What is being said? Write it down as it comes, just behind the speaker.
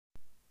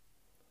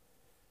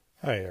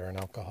Hi, you're an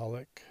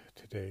alcoholic.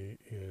 Today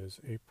is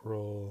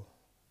April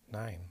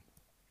 9.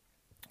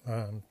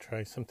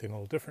 Try something a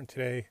little different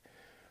today.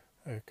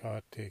 I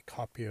got a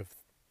copy of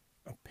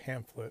a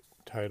pamphlet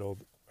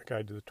titled A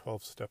Guide to the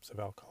 12 Steps of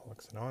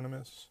Alcoholics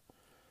Anonymous,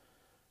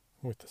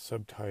 with the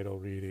subtitle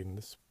reading,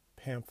 "This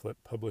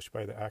pamphlet, published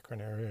by the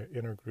Akron Area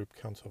Intergroup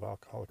Council of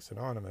Alcoholics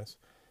Anonymous,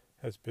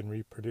 has been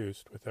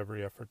reproduced with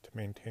every effort to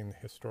maintain the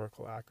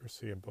historical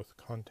accuracy in both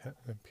content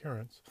and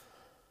appearance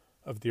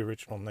of the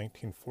original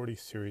 1940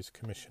 series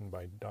commissioned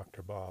by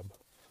Dr. Bob."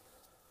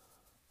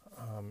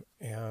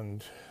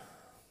 And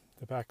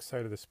the back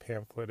side of this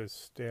pamphlet is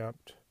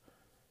stamped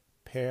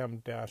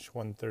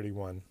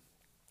PAM-131.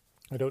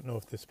 I don't know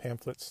if this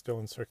pamphlet's still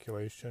in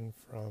circulation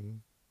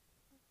from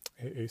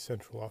AA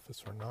Central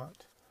Office or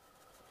not.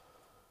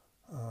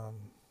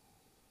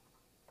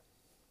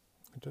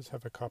 It does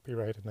have a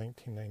copyright of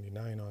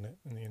 1999 on it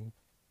in the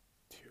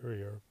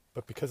interior,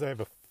 but because I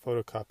have a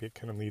photocopy, it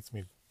kind of leads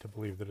me to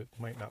believe that it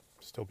might not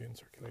still be in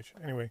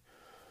circulation. Anyway,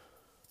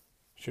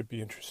 should be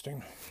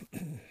interesting.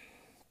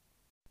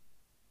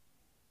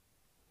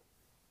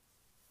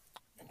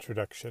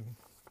 Introduction.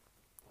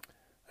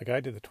 A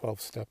Guide to the 12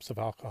 Steps of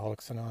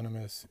Alcoholics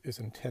Anonymous is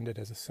intended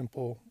as a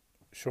simple,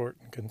 short,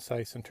 and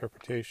concise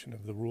interpretation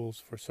of the rules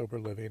for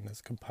sober living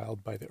as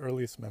compiled by the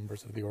earliest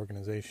members of the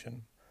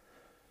organization.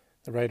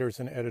 The writers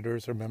and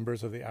editors are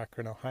members of the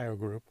Akron, Ohio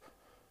group,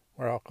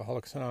 where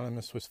Alcoholics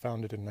Anonymous was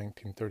founded in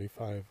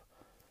 1935.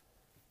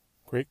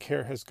 Great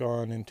care has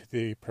gone into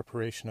the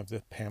preparation of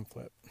the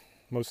pamphlet.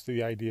 Most of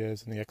the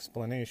ideas and the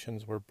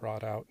explanations were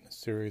brought out in a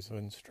series of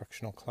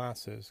instructional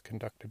classes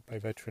conducted by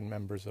veteran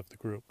members of the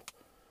group.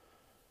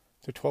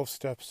 The 12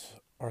 steps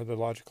are the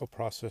logical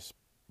process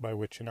by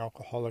which an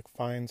alcoholic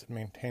finds and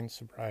maintains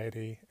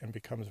sobriety and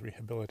becomes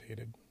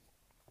rehabilitated.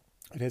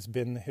 It has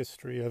been the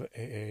history of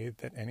AA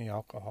that any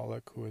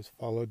alcoholic who has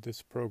followed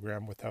this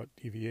program without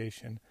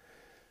deviation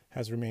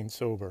has remained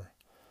sober.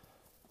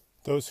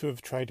 Those who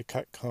have tried to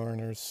cut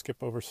corners,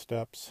 skip over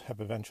steps, have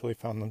eventually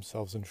found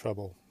themselves in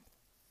trouble.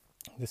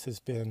 This has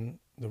been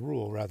the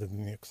rule rather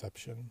than the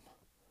exception.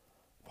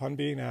 Upon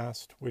being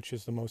asked which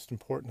is the most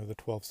important of the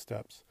 12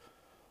 steps,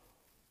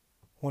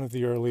 one of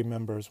the early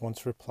members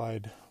once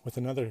replied with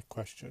another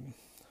question: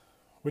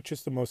 which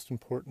is the most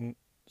important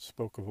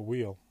spoke of a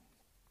wheel?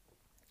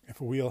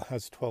 If a wheel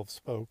has 12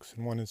 spokes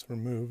and one is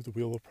removed, the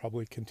wheel will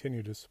probably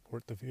continue to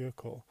support the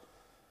vehicle,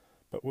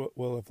 but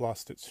will have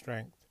lost its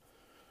strength.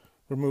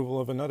 Removal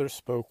of another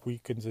spoke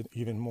weakens it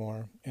even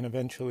more, and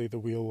eventually the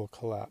wheel will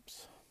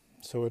collapse.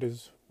 So it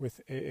is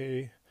with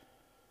AA.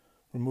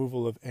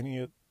 Removal of any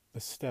of the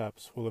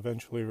steps will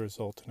eventually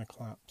result in a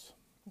collapse.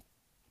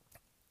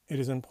 It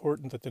is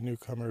important that the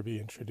newcomer be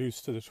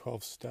introduced to the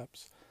 12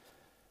 steps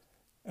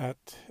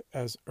at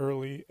as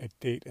early a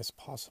date as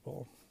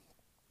possible.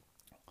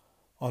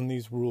 On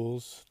these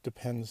rules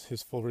depends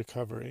his full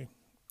recovery.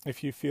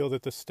 If you feel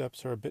that the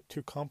steps are a bit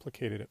too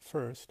complicated at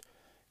first,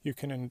 you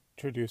can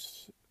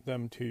introduce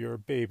them to your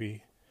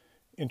baby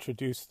in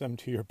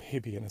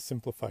a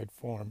simplified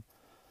form,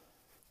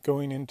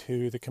 going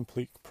into the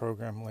complete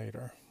program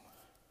later.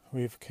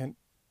 We have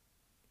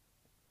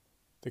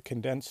the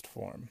condensed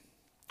form.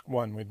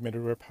 1. We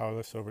admitted we were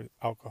powerless over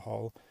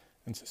alcohol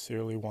and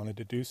sincerely wanted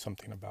to do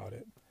something about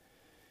it.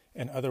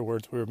 In other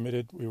words, we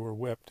admitted we were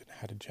whipped and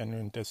had a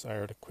genuine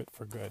desire to quit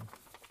for good.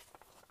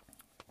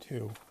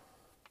 2.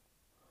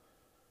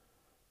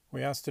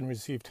 We asked and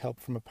received help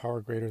from a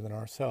power greater than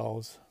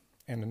ourselves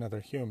and another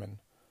human.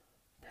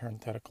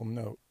 Parenthetical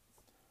note.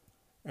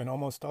 In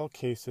almost all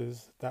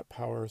cases, that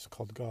power is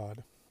called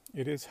God.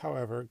 It is,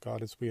 however,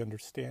 God as we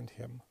understand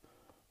him.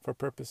 For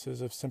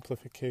purposes of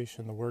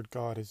simplification, the word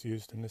God is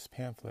used in this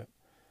pamphlet,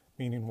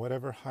 meaning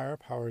whatever higher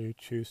power you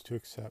choose to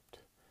accept.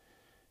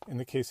 In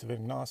the case of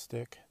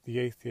agnostic, the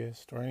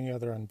atheist, or any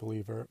other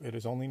unbeliever, it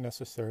is only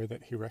necessary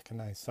that he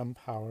recognize some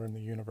power in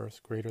the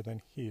universe greater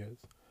than he is.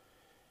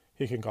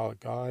 He can call it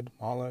God,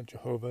 Allah,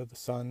 Jehovah, the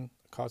sun,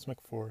 a cosmic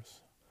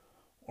force,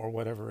 or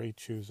whatever he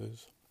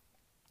chooses.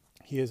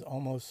 He is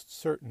almost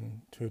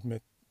certain to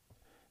admit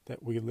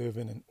that we live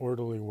in an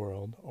orderly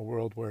world, a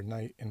world where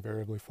night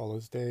invariably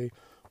follows day,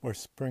 where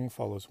spring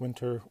follows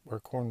winter, where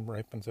corn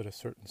ripens at a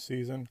certain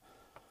season,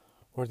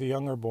 where the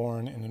young are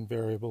born on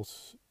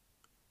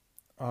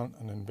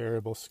an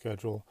invariable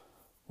schedule,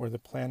 where the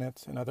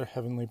planets and other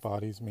heavenly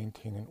bodies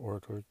maintain an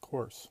orderly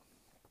course.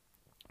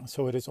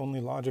 So it is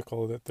only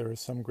logical that there is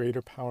some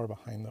greater power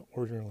behind the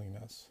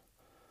orderliness.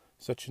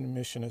 Such an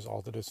admission is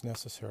all that is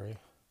necessary.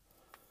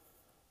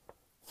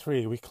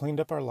 3. We cleaned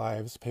up our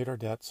lives, paid our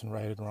debts, and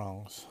righted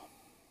wrongs.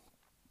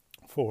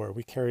 4.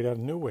 We carried out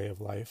a new way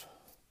of life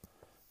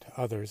to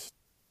others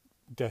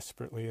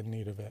desperately in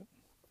need of it.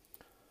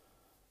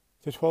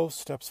 The 12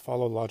 steps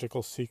follow a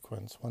logical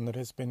sequence, one that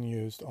has been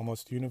used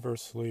almost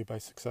universally by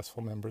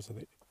successful members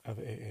of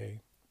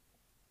AA.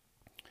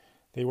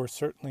 They were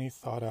certainly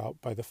thought out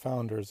by the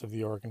founders of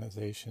the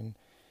organization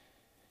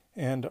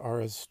and are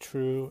as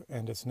true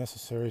and as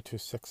necessary to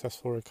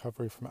successful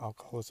recovery from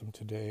alcoholism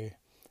today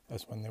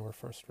as when they were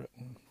first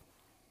written.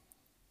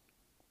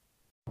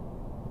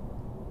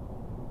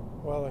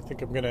 Well, I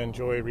think I'm going to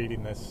enjoy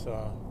reading this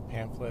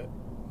pamphlet.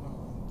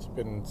 It's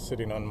been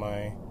sitting on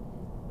my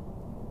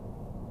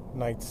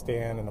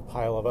nightstand and a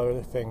pile of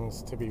other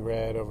things to be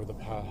read over the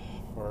past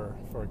for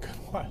a good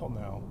while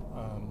now.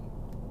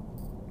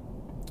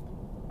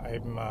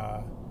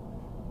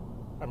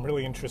 I'm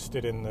really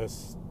interested in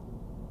this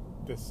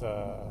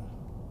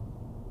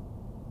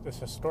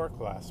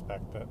historical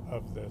aspect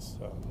of this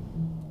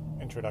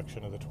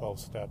introduction of the 12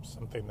 steps,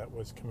 something that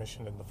was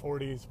commissioned in the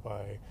 40s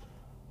by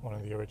one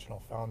of the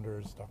original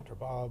founders, Dr.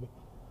 Bob.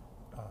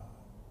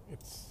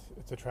 It's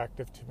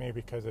attractive to me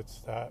because it's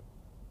the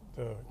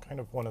kind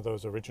of one of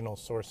those original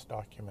source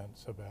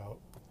documents about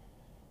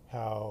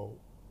how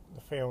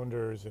the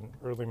founders and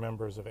early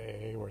members of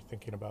AA were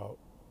thinking about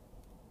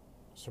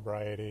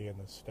sobriety and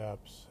the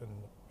steps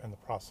and the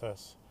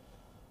process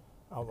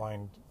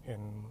outlined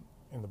in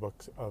the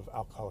books of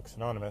Alcoholics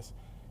Anonymous.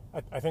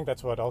 I think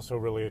that's what also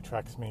really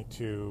attracts me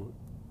to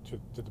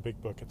the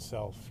big book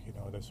itself,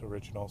 this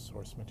original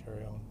source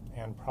material,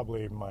 and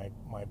probably my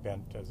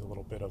bent as a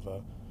little bit of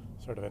a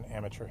sort of an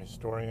amateur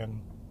historian,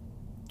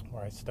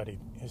 where I studied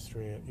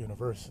history at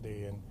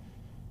university and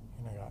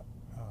got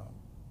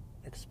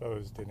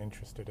exposed and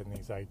interested in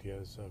these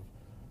ideas of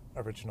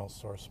original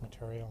source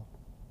material.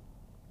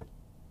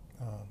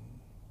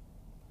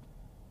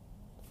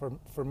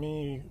 For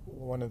me,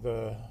 one of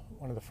the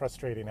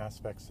frustrating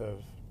aspects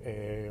of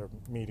AA or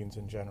meetings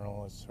in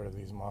general is sort of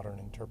these modern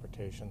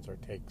interpretations or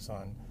takes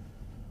on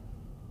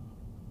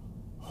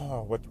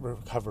what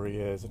recovery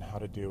is and how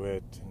to do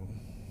it,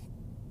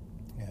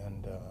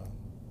 and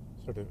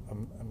sort of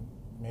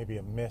maybe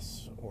a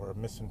miss or a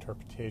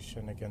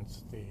misinterpretation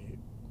against the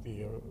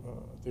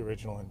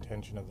original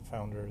intention of the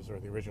founders or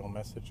the original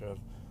message of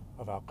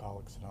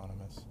Alcoholics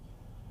Anonymous.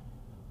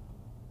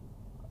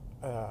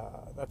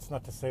 That's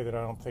not to say that I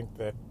don't think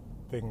that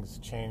things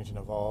change and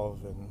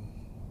evolve and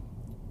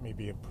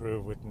maybe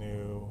improve with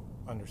new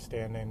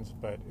understandings,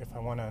 but if I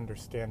want to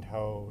understand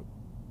how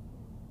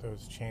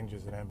those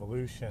changes and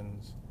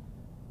evolutions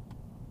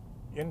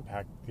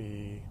impact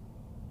the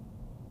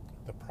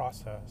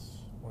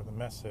process or the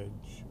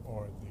message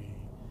or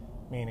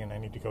the meaning, I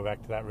need to go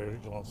back to that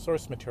original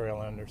source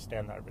material and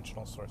understand that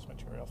original source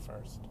material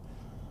first.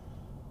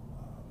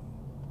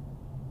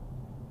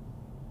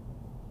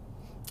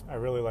 I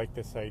really like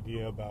this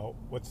idea about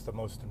what's the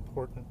most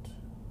important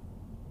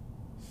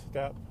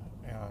step,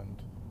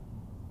 and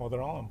well,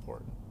 they're all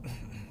important.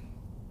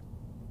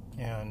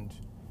 And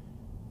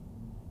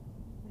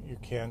you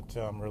can't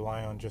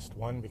rely on just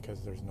one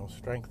because there's no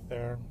strength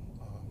there.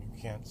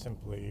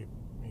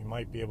 You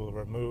might be able to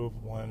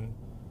remove one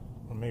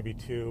or maybe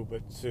two,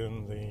 but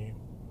soon the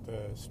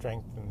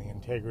strength and the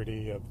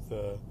integrity of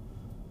the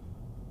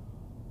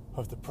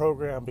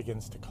program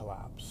begins to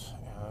collapse.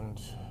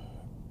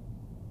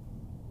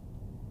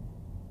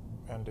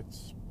 And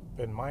it's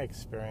been my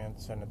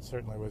experience, and it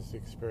certainly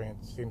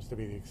seems to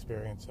be the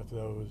experience of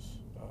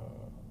those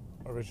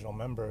original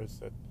members,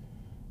 that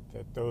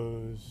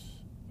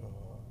those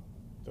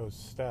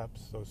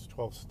steps, those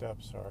 12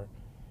 steps, are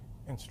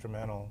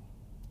instrumental,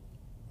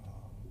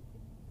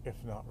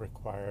 if not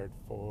required,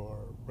 for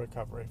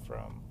recovery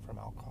from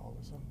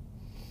alcoholism.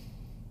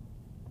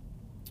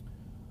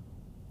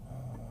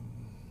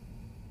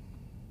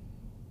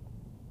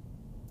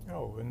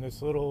 And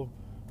this little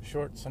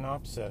short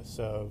synopsis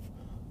of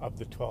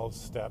the 12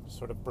 steps,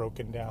 sort of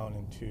broken down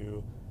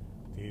into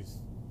these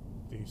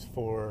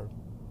four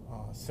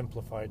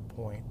simplified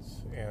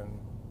points and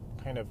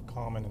kind of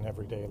common and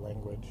everyday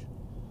language.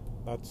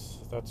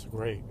 That's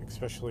great,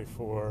 especially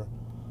for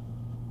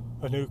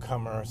a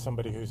newcomer,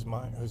 somebody whose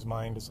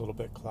mind is a little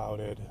bit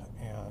clouded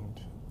and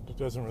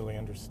doesn't really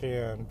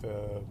understand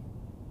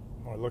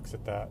or looks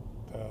at the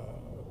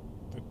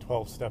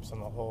 12 steps on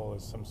the whole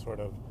as some sort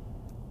of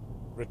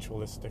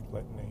ritualistic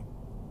litany.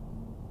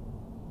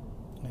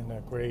 And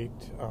a great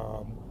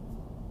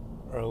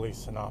early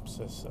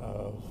synopsis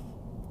of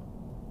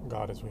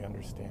God as we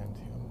understand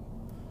Him.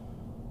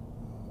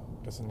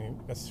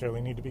 Doesn't necessarily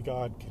need to be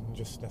God, can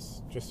just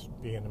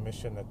be an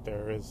admission that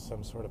there is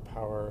some sort of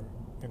power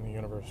in the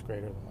universe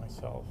greater than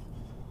myself.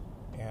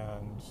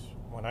 And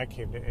when I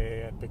came to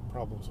AA, I had big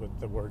problems with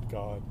the word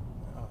God,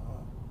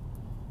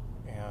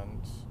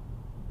 and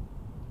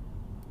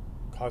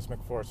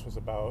cosmic force was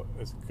about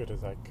as good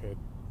as I could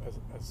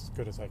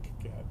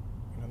get.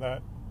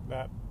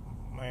 That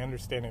my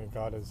understanding of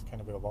God has kind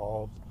of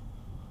evolved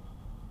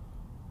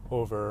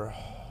over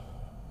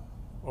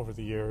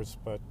the years,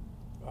 but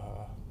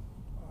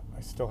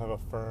I still have a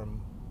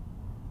firm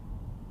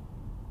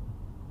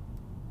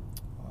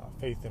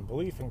faith and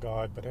belief in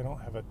God, but I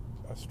don't have a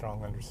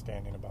strong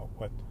understanding about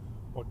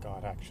what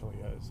God actually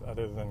is,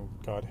 other than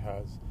God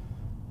has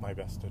my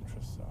best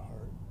interests at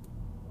heart.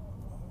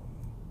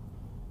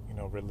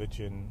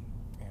 Religion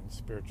and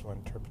spiritual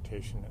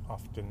interpretation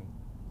often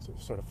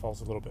sort of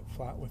falls a little bit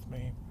flat with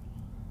me.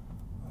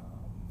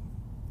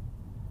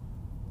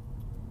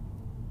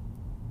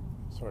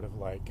 Sort of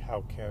like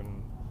how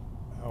can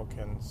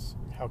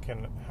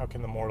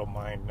the mortal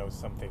mind know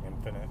something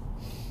infinite?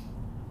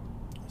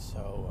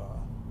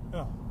 So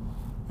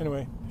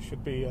Anyway,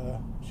 should be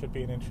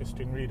an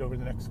interesting read over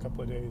the next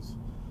couple of days.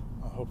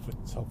 I hope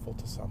it's helpful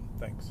to some.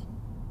 Thanks.